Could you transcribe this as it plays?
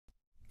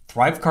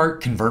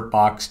ThriveCart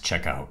ConvertBox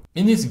checkout.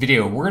 In this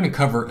video, we're going to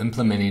cover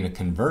implementing a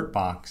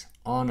ConvertBox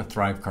on a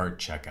ThriveCart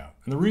checkout.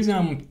 And the reason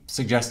I'm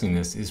suggesting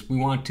this is we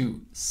want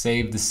to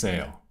save the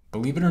sale.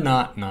 Believe it or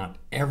not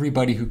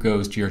everybody who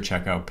goes to your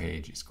checkout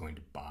page is going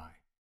to buy.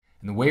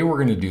 And the way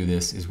we're going to do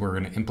this is we're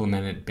going to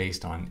implement it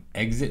based on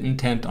exit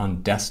intent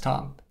on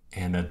desktop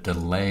and a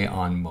delay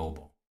on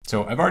mobile.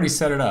 So I've already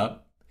set it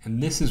up,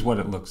 and this is what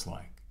it looks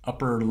like.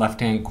 Upper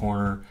left-hand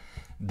corner,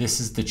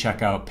 this is the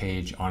checkout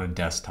page on a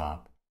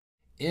desktop.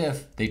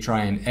 If they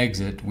try and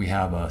exit, we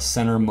have a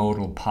center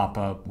modal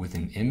pop-up with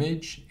an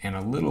image and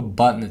a little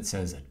button that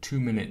says a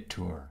 2-minute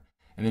tour.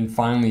 And then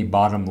finally,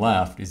 bottom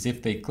left is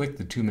if they click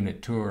the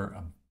 2-minute tour,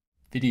 a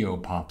video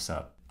pops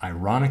up.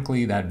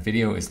 Ironically, that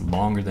video is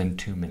longer than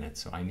 2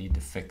 minutes, so I need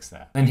to fix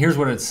that. And here's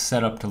what it's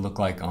set up to look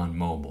like on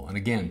mobile. And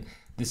again,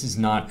 this is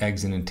not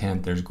exit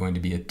intent. There's going to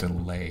be a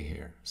delay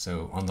here.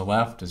 So on the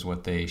left is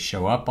what they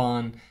show up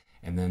on,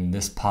 and then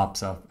this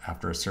pops up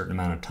after a certain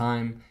amount of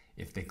time.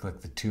 If they click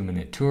the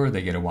 2-minute tour,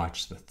 they get to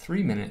watch the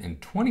 3-minute and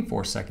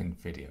 24-second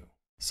video.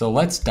 So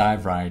let's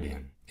dive right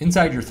in.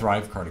 Inside your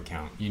ThriveCart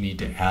account, you need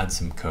to add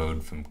some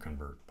code from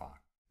ConvertBox.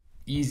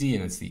 Easy,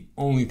 and it's the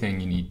only thing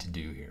you need to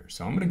do here.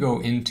 So I'm going to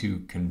go into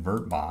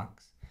ConvertBox,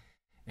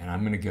 and I'm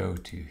going to go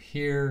to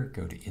here,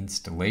 go to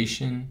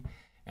installation,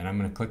 and I'm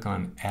going to click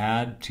on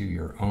add to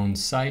your own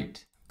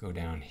site. Go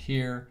down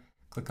here,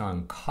 click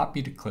on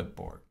copy to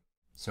clipboard.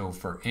 So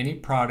for any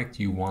product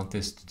you want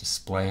this to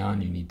display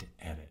on, you need to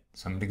edit.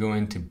 So I'm going to go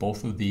into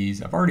both of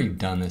these. I've already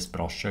done this, but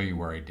I'll show you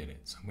where I did it.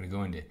 So I'm going to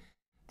go into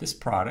this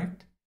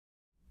product.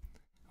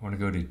 I want to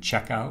go to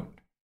checkout,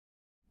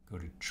 go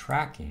to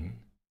tracking,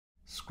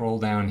 scroll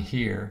down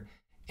here,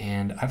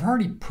 and I've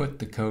already put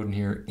the code in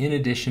here in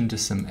addition to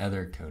some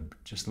other code.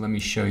 But just let me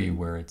show you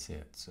where it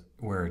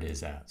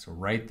is at. So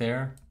right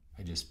there,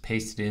 I just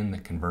pasted in the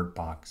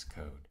ConvertBox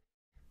code.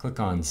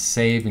 Click on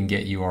save and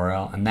get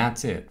URL, and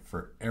that's it.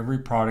 For every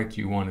product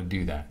you want to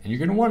do that. And you're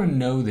going to want to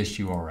know this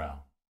URL.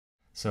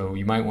 So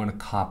you might want to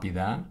copy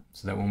that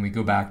so that when we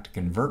go back to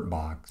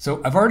ConvertBox.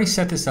 So I've already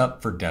set this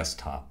up for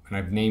desktop and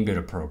I've named it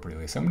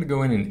appropriately. So I'm going to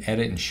go in and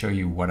edit and show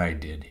you what I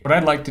did. What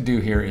I'd like to do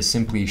here is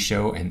simply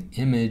show an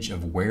image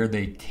of where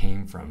they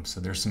came from. So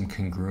there's some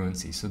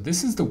congruency. So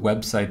this is the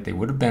website they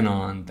would have been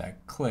on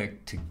that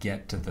clicked to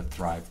get to the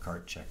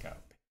ThriveCart checkout.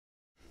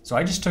 So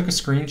I just took a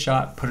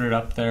screenshot, put it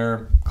up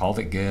there, called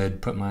it good,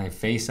 put my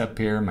face up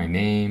here, my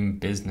name,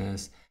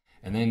 business,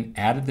 and then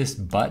added this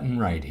button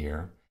right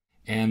here.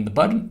 And the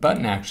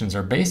button actions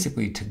are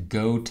basically to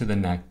go to the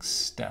next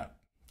step.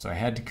 So I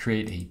had to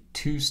create a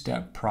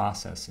 2-step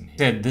process in here.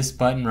 Instead, this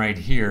button right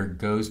here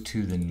goes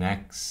to the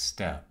next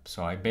step.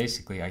 So I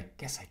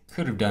guess I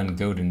could have done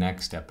go to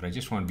next step, but I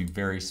just want to be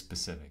very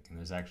specific. And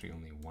there's actually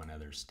only one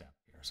other step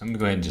here. So I'm going to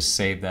go ahead and just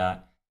save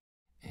that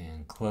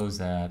and close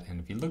that. And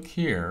if you look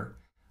here,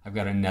 I've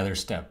got another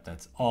step.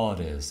 That's all it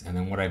is. And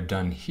then what I've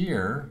done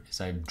here is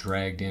I've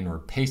dragged in or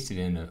pasted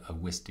in a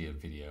Wistia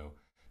video.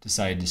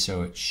 Decided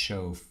to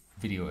show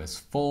video as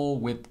full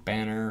width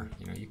banner.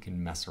 You know, you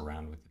can mess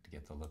around with it to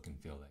get the look and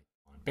feel that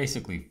you want.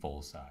 Basically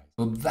full size.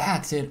 So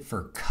that's it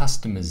for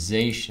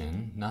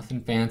customization.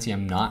 Nothing fancy.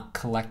 I'm not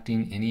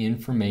collecting any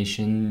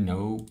information.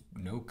 No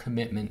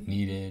commitment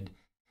needed.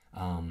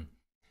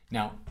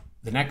 Now,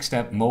 the next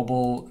step,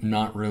 mobile,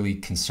 not really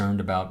concerned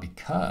about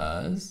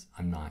because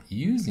I'm not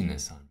using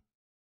this on.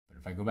 But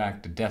if I go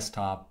back to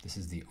desktop, this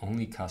is the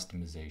only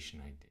customization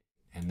I did.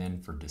 And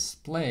then for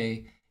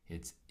display,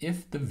 it's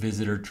if the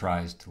visitor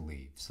tries to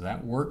leave. So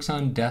that works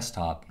on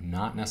desktop,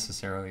 not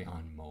necessarily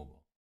on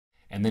mobile.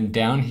 And then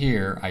down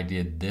here, I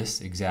did this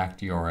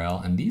exact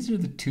URL. And these are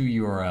the 2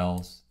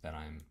 URLs that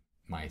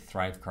my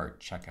ThriveCart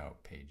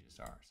checkout pages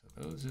are.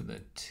 So those are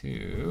the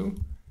 2.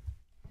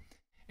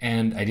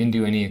 And I didn't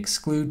do any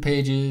exclude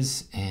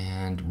pages.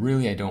 And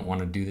really, I don't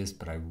want to do this,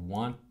 but I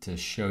want to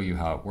show you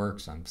how it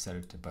works. So I'm set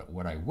it to, but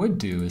what I would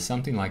do is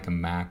something like a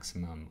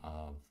maximum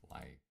of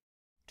like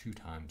 2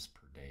 times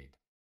per day.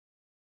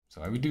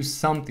 So I would do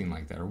something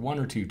like that, or 1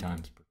 or 2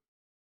 times per day.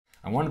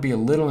 I want to be a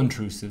little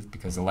intrusive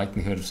because the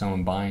likelihood of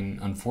someone buying,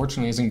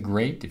 unfortunately, isn't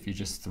great if you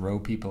just throw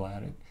people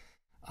at it.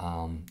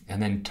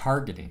 And then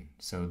targeting.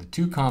 So the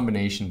 2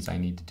 combinations I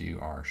need to do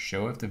are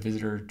show if the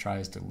visitor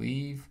tries to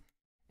leave,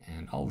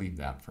 and I'll leave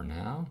that for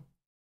now.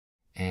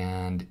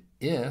 And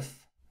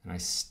I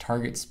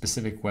target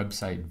specific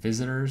website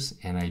visitors,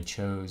 and I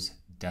chose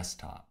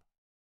desktop.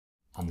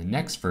 On the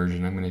next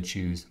version, I'm going to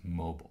choose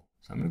mobile.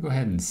 So I'm going to go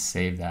ahead and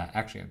save that.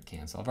 Actually, I've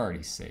canceled. I've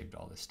already saved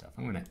all this stuff.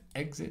 I'm going to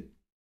exit.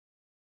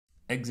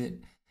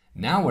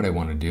 Now what I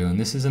want to do, and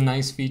this is a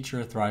nice feature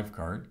of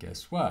ThriveCart,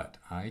 guess what?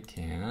 I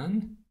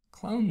can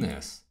clone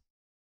this.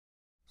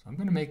 So I'm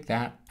going to make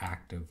that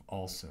active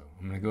also.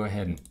 I'm going to go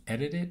ahead and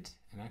edit it.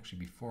 And actually,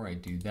 before I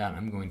do that,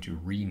 I'm going to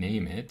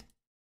rename it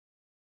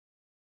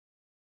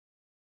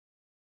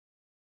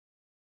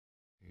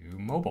to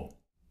mobile.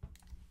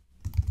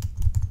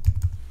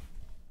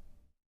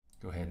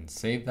 Go ahead and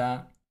save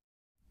that.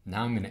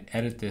 Now I'm going to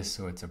edit this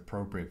so it's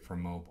appropriate for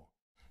mobile.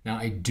 Now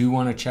I do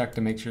want to check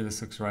to make sure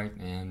this looks right,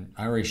 and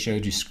I already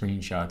showed you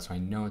screenshots, so I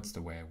know it's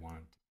the way I want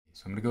it to be.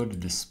 So I'm going to go to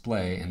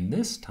display, and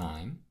this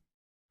time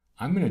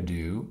I'm going to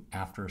do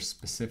after a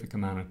specific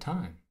amount of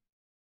time.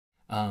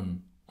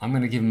 I'm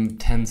going to give them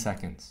 10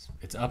 seconds.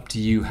 It's up to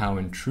you how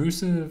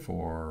intrusive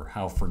or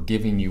how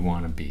forgiving you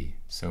want to be.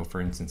 So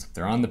for instance, if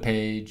they're on the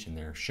page and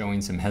they're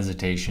showing some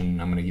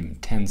hesitation, I'm going to give them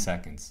 10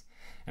 seconds.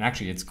 And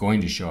actually, it's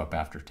going to show up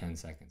after 10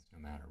 seconds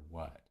no matter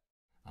what.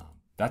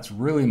 That's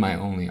really my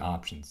only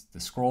options. The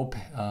scroll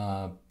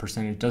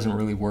percentage doesn't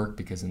really work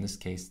because in this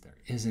case, there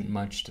isn't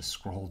much to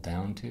scroll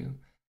down to.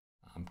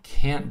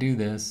 Can't do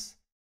this,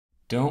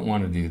 don't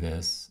want to do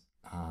this.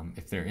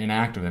 If they're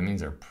inactive, that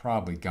means they're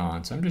probably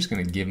gone. So I'm just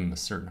going to give them a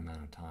certain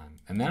amount of time.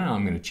 And then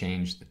I'm going to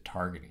change the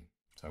targeting.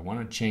 So I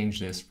want to change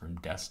this from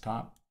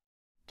desktop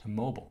to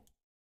mobile.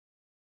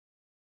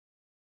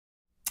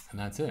 And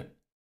that's it.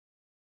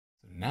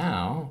 So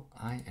now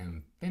I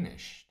am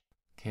finished.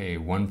 Okay,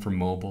 one for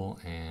mobile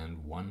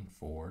and one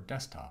for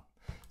desktop.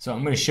 So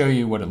I'm going to show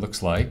you what it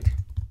looks like.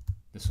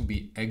 This will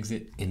be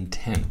exit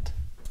intent.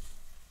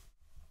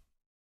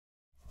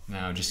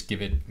 Now just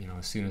give it,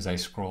 as soon as I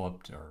scroll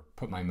up to, or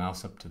put my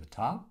mouse up to the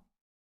top,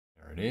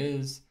 there it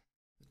is,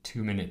 the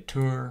 2-minute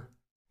tour,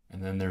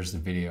 and then there's the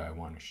video I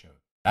want to show.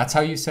 That's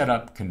how you set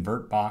up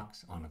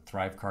ConvertBox on a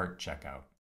ThriveCart checkout.